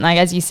everyone's different. Like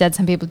as you said,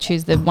 some people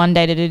choose the one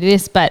day to do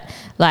this, but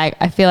like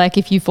I feel like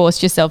if you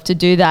forced yourself to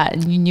do that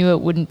and you knew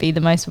it wouldn't be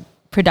the most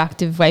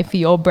productive way for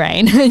your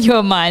brain and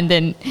your mind,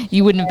 then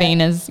you wouldn't have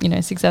been as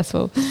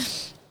successful.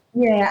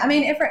 Yeah, I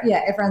mean,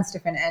 everyone's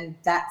different, and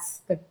that's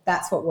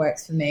what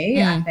works for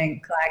me. I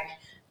think like.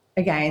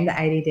 Again, the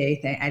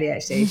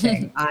ADHD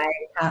thing,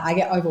 I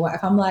get overwhelmed.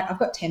 If I'm like, I've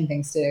got 10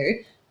 things to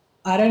do,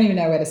 I don't even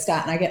know where to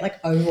start. And I get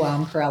like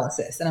overwhelmed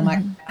paralysis and I'm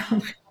like,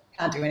 I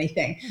can't do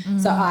anything.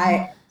 So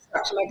I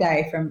structure my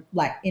day from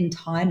like in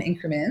time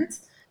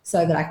increments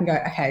so that I can go,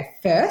 okay,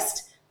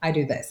 first I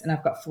do this and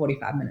I've got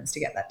 45 minutes to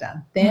get that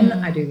done. Then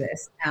I do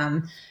this.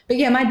 But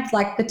yeah,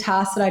 the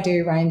tasks that I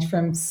do range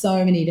from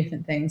so many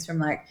different things, from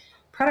like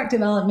product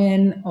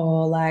development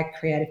or like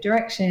creative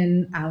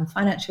direction,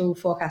 financial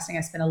forecasting.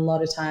 I spend a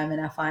lot of time in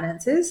our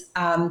finances,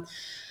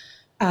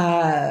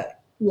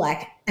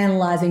 like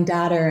analyzing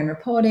data and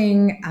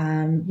reporting,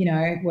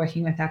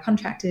 working with our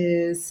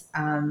contractors.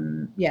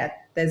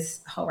 There's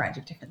a whole range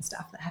of different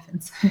stuff that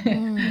happens.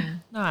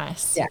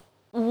 Nice. Yeah.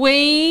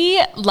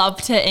 We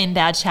love to end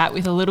our chat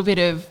with a little bit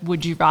of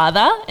would you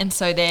rather. And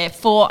so there are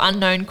 4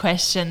 unknown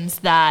questions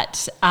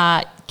that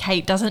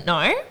Kate doesn't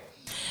know.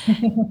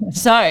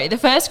 So the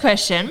first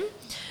question,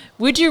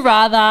 would you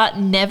rather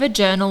never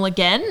journal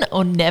again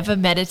or never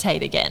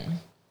meditate again?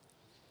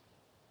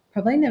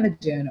 Probably never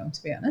journal,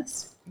 to be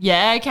honest.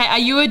 Yeah, okay. Are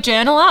you a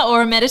journaler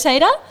or a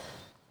meditator?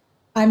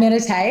 I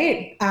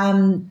meditate.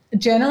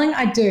 Journaling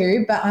I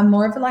do, but I'm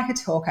more of a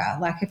talker.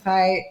 Like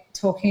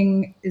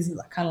talking is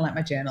kind of like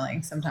my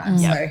journaling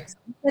sometimes. Yep. So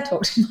I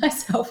talk to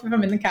myself if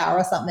I'm in the car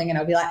or something and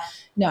I'll be like,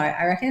 no,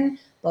 I reckon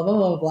blah, blah,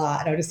 blah, blah.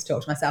 And I'll just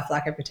talk to myself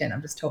like I pretend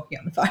I'm just talking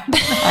on the phone.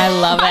 I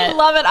love it. I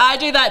love it. I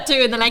do that too.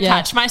 And then I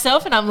catch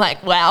myself and I'm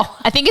like, wow.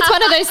 I think it's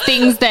one of those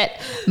things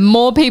that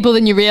more people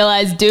than you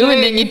realize do.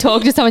 And then you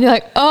talk to someone, you're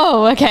like,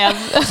 oh, okay.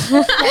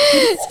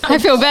 I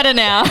feel better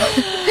now.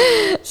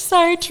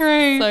 So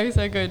true.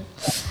 So good.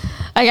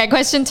 Okay,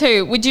 question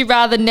 2. Would you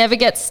rather never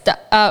get stuck?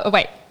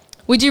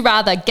 Would you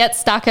rather get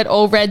stuck at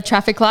all red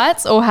traffic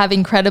lights or have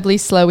incredibly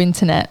slow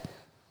internet?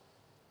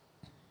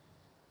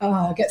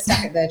 Oh, get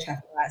stuck at the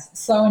traffic lights.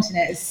 Slow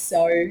internet is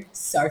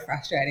so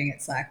frustrating.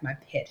 It's like my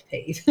pet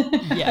peeve.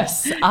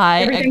 Yes.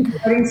 Everything's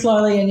going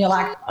slowly and you're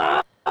like,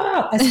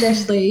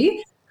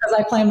 especially because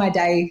I plan my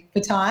day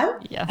for time.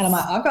 Yes. And I'm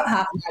like, I've got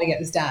half an hour to get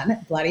this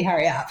done. Bloody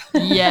hurry up.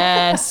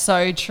 Yeah,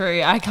 so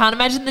true. I can't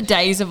imagine the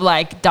days of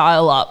like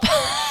dial up.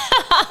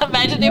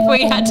 Imagine if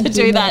we had to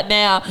do that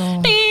now.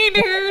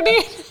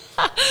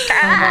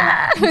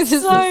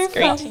 Just So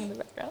screeching in the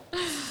background.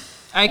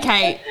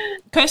 Okay,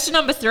 question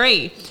number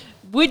 3.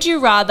 Would you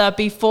rather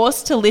be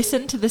forced to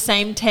listen to the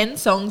same 10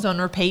 songs on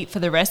repeat for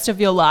the rest of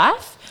your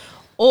life,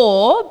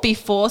 or be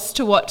forced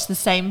to watch the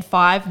same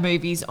 5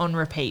 movies on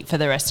repeat for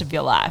the rest of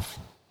your life?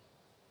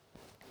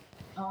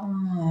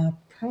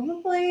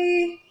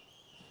 Probably.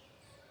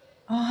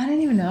 I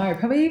don't even know.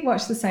 Probably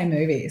watch the same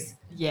movies.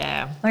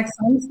 Yeah. Like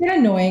songs get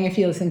annoying if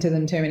you listen to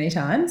them too many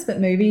times, but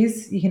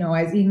movies you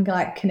can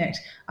like connect.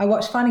 I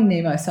watched Finding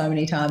Nemo so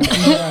many times, and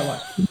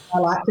I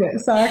liked it,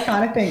 so I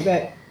kind of think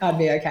that I'd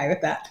be okay with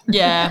that.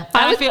 Yeah.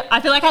 I feel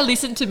like I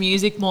listen to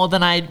music more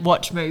than I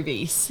watch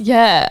movies.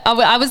 Yeah,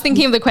 I was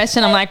thinking of the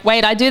question. I'm like,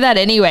 wait, I do that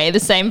anyway. The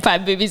same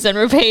 5 movies on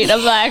repeat.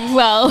 I'm like,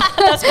 well,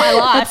 That's my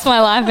life. That's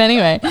my life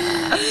anyway.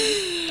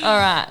 All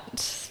right.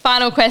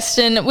 Final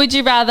question. Would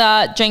you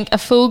rather drink a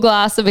full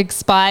glass of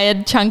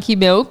expired chunky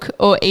milk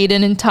or eat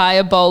an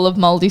entire bowl of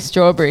mouldy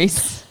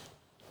strawberries?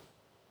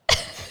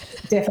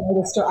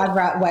 Definitely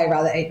I'd way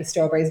rather eat the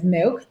strawberries.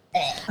 Milk.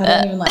 I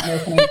don't even like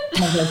milk anymore.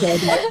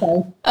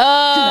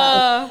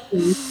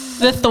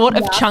 The thought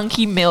of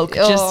chunky milk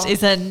just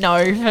is a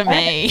no for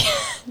me.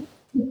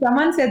 If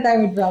someone said they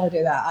would rather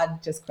do that,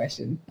 I'd just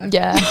question.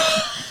 Yeah.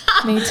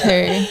 Me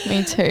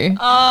too.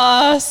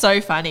 Oh, so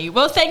funny.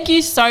 Well, thank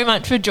you so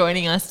much for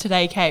joining us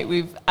today, Kate.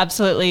 We've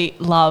absolutely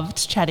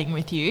loved chatting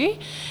with you.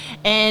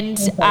 And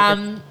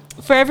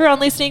for everyone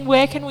listening,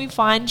 where can we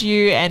find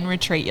you and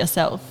Retreat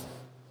Yourself?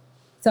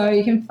 So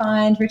you can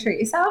find Retreat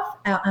Yourself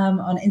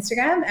on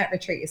Instagram at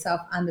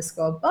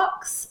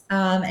retreatyourself_box.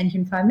 And you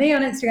can find me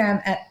on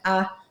Instagram at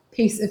a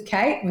piece of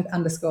Kate with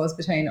underscores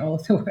between all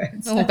of the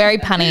words. Oh, very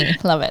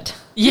punny. Love it.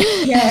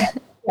 Yeah.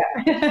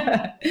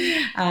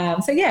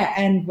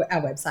 And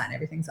our website and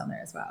everything's on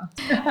there as well.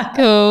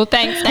 Cool.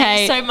 Thanks,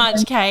 Kate. Thanks so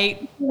much,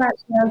 Kate.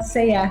 I'll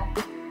see ya.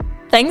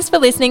 Thanks for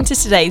listening to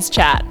today's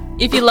chat.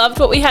 If you loved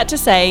what we had to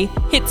say,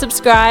 hit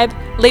subscribe,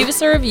 leave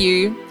us a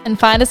review, And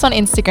find us on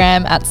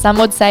Instagram at Some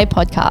Would Say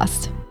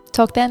Podcast.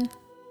 Talk then.